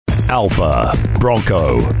Alpha,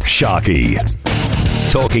 Bronco, Sharky.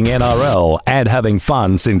 Talking NRL and having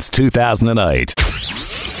fun since 2008.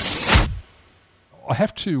 I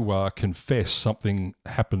have to confess something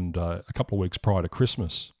happened a couple of weeks prior to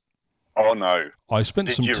Christmas. Oh, no. I spent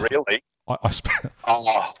Did some you really? I spent...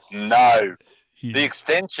 Oh, no. Yeah. The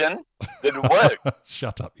extension didn't work.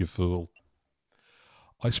 Shut up, you fool.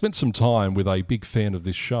 I spent some time with a big fan of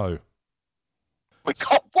this show. We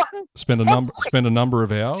got one? Spent a number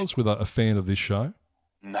of hours with a fan of this show.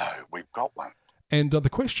 No, we've got one. And the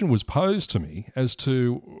question was posed to me as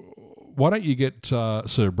to why don't you get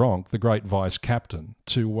Sir Bronk, the great vice captain,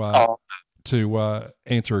 to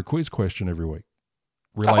answer a quiz question every week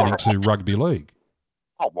relating to rugby league?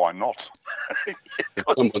 Oh, why not?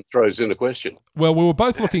 Someone throws in a question. Well, we were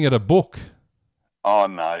both looking at a book. Oh,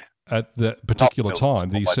 no. At that particular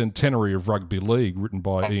time, the Centenary of Rugby League, written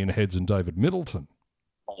by Ian Heads and David Middleton.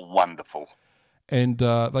 Oh, wonderful. And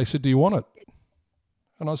they said, do you want it?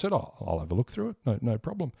 And I said, oh, I'll have a look through it. No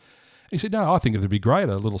problem. He said, no, I think it'd be great,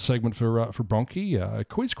 a little segment for Bronchi, a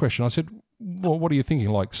quiz question. I said, well, what are you thinking,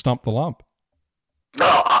 like Stump the Lump?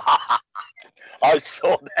 I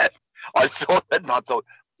saw that and I thought,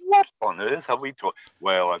 what on earth are we talking?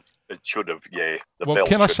 Well, it should have, yeah. Well,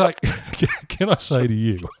 can I say to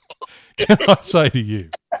you,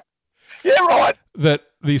 yeah, right, that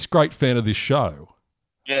this great fan of this show,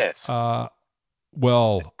 yes,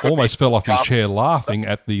 almost fell off his chair laughing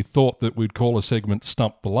at the thought that we'd call a segment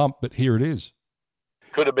Stump the Lump, but here it is.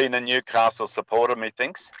 Could have been a Newcastle supporter,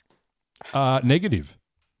 methinks. Negative.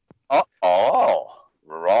 Oh,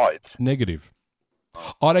 right. Negative.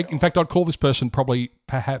 In fact, I'd call this person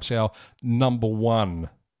perhaps our number one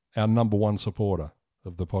supporter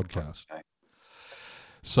of the podcast. Okay.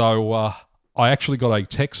 So I actually got a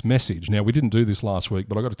text message. Now, we didn't do this last week,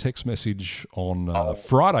 but I got a text message on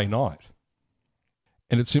Friday night.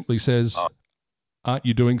 And it simply says, aren't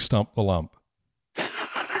you doing Stump the Lump?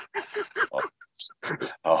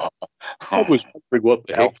 I was wondering what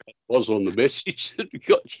the heck that was on the message that we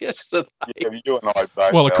got yesterday. Yeah, you and I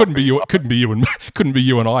both. Well, it couldn't be you. It couldn't be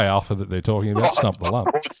you and I, Alpha, that they're talking about Stump the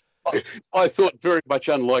Lump. I thought very much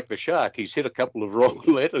unlike the shark. He's hit a couple of wrong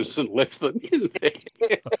letters and left them in there.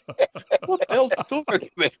 What the hell's he talking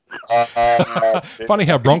about? Funny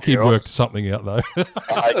how Bronchi worked something out, though.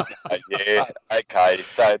 Yeah. Okay.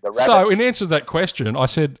 So in answer to that question, I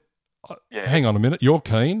said, hang on a minute, you're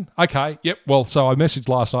keen? Okay, yep. Well, so I messaged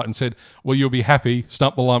last night and said, well, you'll be happy.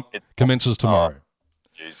 Stump the Lump commences tomorrow.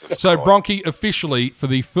 So, Bronchi, officially for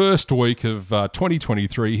the first week of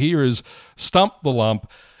 2023, here is Stump the Lump,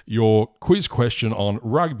 your quiz question on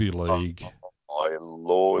rugby league. Oh, my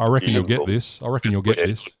Lord. I reckon you'll get this.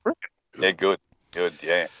 Yeah, good,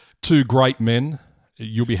 yeah. Two great men.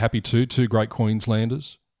 You'll be happy too. Two great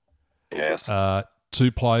Queenslanders. Yes.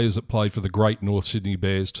 Two players that played for the great North Sydney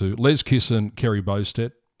Bears too. Les Kiss and Kerry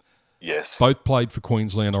Bowstead. Yes. Both played for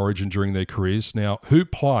Queensland Origin during their careers. Now, who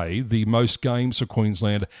played the most games for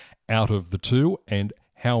Queensland out of the two, and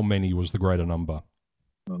how many was the greater number?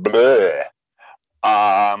 Blur.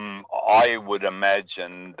 I would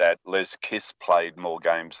imagine that Les Kiss played more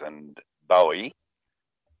games than Bowie.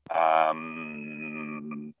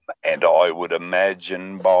 And I would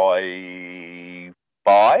imagine by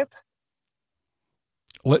 5.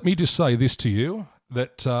 Let me just say this to you,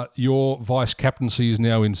 that your vice captaincy is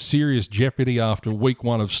now in serious jeopardy after week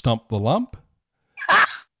 1 of Stump the Lump.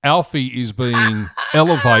 Alfie is being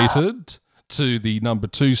elevated to the number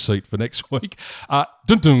 2 seat for next week.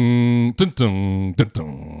 Dun-dun, dun-dun,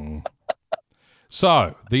 dun-dun.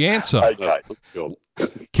 So, the answer, Okay.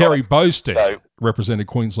 Kerry Bowstead represented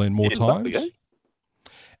Queensland more times,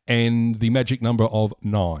 and the magic number of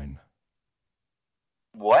 9.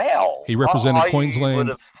 Wow. He represented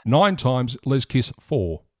Queensland 9 times, Les Kiss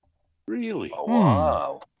 4. Really? Oh,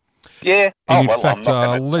 wow. Yeah. And in fact,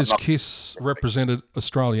 Les Kiss represented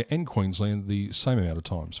Australia and Queensland the same amount of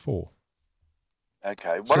times, 4.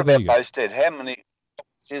 Okay. What about Bowstead? How many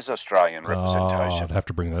is Australian representation? I'd have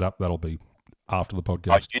to bring that up. That'll be after the Oh,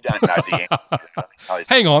 podcast. you don't know the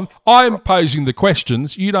answer. Hang on. I'm posing the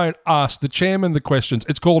questions. You don't ask the chairman the questions.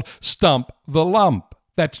 It's called Stump the Lump.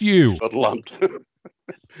 That's you. Got lumped.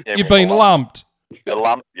 Yeah, You've been lumped. The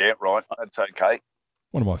lump, yeah, right. That's okay.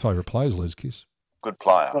 One of my favourite players, Les Kiss. Good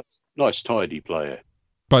player. Nice, tidy player.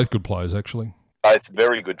 Both good players, actually. Both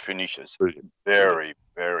very good finishers. Very,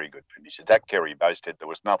 very good finishers. That Kerry Bowstead, there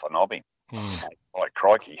was nothing of him. Like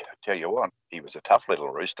crikey, I tell you what, he was a tough little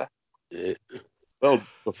rooster. Yeah. Well,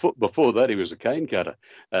 before that, he was a cane cutter.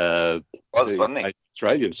 Wasn't he?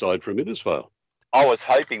 Australian side from Innisfail. I was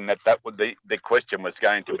hoping that would be the question was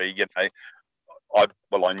going to be, I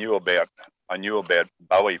knew about I knew about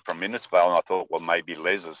Bowie from Innisfail, and I thought, well, maybe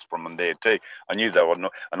Les is from there too. I knew they were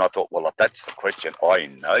not, and I thought, well, if that's the question, I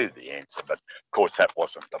know the answer. But of course, that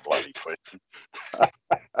wasn't the bloody question.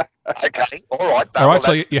 Okay, all right. All right,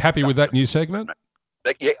 so you're happy with that new segment?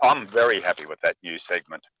 Yeah, I'm very happy with that new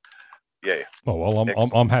segment. Yeah. Oh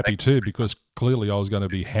well, I'm happy too, because clearly I was going to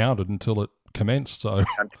be hounded until it commenced. So.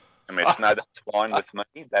 No, that's fine with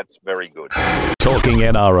me. That's very good. Talking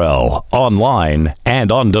NRL, online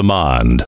and on demand.